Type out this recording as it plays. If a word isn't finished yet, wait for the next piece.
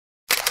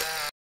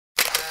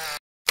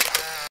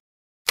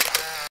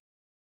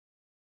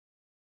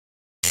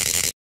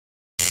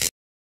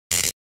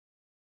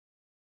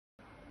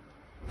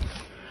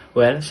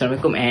Well,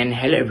 Assalamualaikum and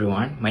hello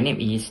everyone. My name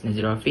is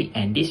Nazir Rafiq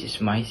and this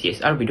is my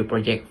CSR video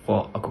project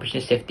for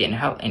Occupational Safety and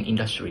Health and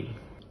Industry.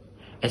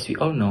 As we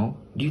all know,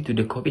 due to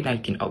the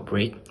COVID-19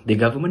 outbreak, the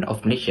government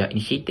of Malaysia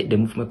initiated the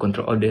Movement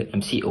Control Order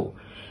MCO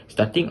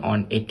starting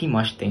on 18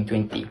 March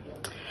 2020.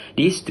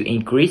 This to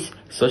increase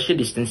social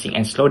distancing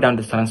and slow down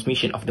the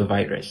transmission of the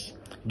virus.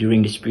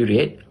 During this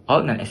period, all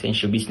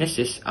non-essential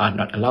businesses are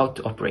not allowed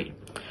to operate.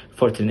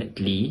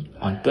 Fortunately,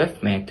 on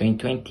 12 May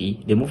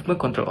 2020, the Movement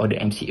Control Order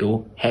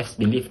MCO has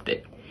been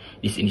lifted.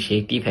 This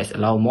initiative has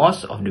allowed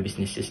most of the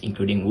businesses,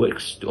 including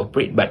works, to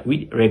operate but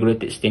with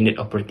regulated standard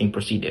operating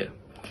procedure.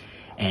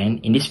 And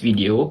in this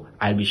video,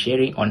 I'll be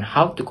sharing on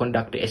how to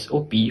conduct the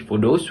SOP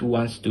for those who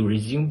wants to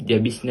resume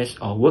their business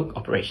or work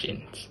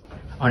operations.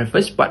 On the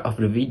first part of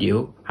the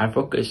video, I'll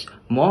focus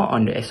more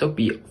on the SOP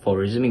for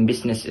resuming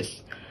businesses.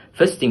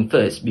 First thing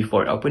first,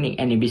 before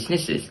opening any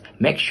businesses,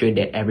 make sure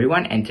that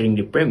everyone entering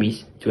the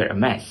premise to wear a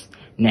mask.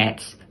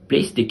 Next,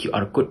 place the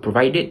QR code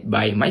provided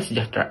by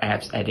MySejahtera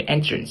apps at the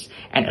entrance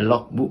and a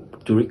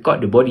logbook to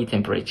record the body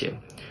temperature.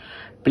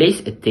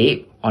 Place a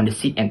tape on the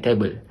seat and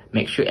table.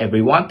 Make sure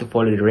everyone to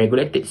follow the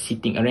regulated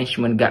seating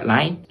arrangement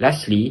guideline.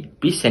 Lastly,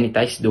 please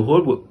sanitize the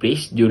whole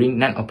workplace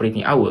during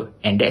non-operating hour.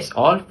 And that's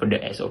all for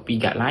the SOP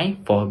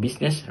guideline for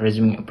business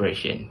resuming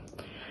operation.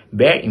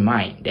 Bear in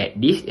mind that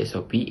this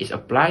SOP is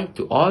applied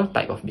to all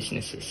type of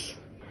businesses.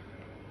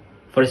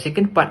 For the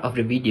second part of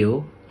the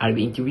video, I'll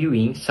be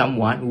interviewing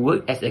someone who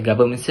works as a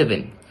government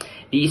servant.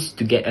 This is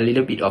to get a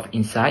little bit of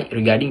insight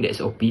regarding the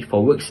SOP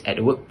for works at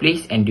the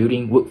workplace and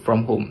during work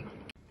from home.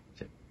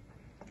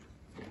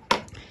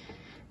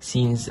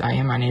 Since I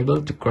am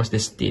unable to cross the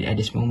state at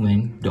this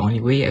moment, the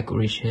only way I could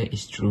reach her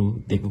is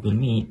through the Google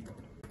Meet.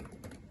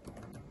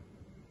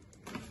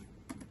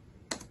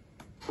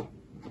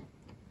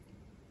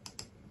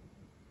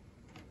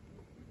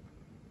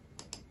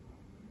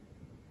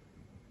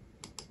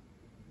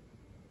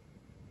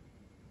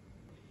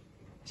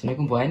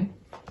 Assalamualaikum Puan.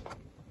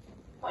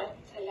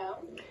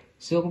 Waalaikumsalam.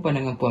 So, apa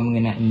pandangan Puan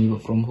mengenai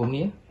work from home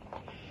ni?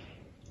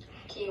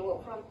 Okay,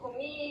 work from home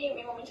ni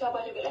memang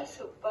mencabar jugalah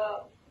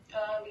sebab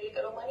bila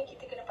kat rumah ni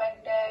kita kena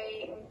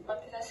pandai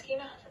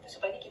multitasking lah.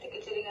 Sebabnya kita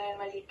kerja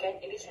dengan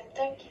majikan, at the same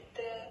time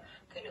kita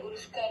kena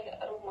uruskan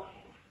rumah.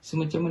 So,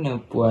 macam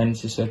mana Puan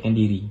sesuaikan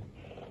diri?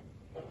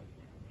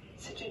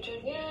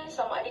 Sejujurnya,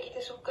 sama ada kita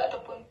suka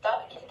ataupun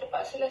tak, kita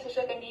terpaksalah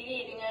sesuaikan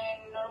diri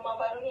dengan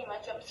norma baru ni.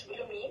 Macam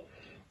sebelum ni,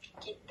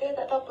 kita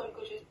tak tahu apa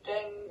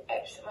kewujudan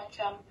apps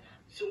macam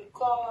Zoom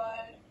call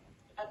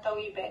atau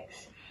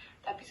Webex.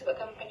 Tapi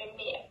sebabkan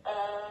pandemik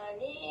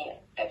ni,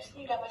 apps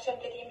ni dah macam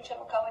jadi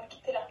macam kawan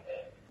kita lah.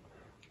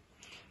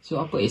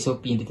 So, apa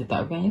SOP yang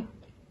ditetapkan ya?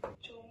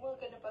 Cuma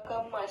kena pakai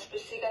mask,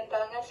 bersihkan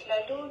tangan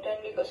selalu dan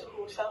jaga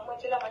suhu. Sama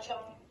je lah macam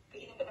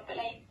pergi tempat-tempat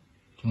lain.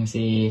 Terima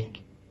kasih.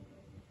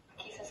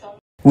 Okay, sama-sama.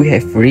 We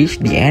have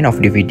reached the end of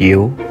the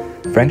video.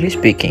 Frankly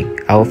speaking,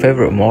 our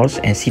favorite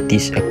malls and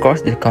cities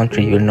across the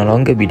country will no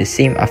longer be the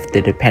same after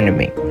the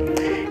pandemic.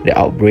 The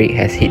outbreak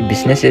has hit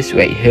businesses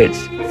where it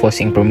hurts,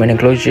 forcing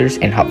permanent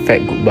closures and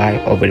heartfelt goodbye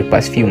over the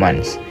past few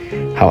months.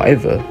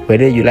 However,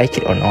 whether you like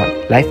it or not,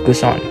 life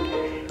goes on.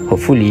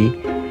 Hopefully,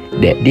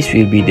 that this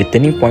will be the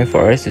turning point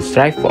for us to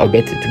strive for a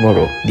better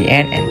tomorrow. The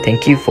end, and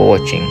thank you for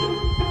watching.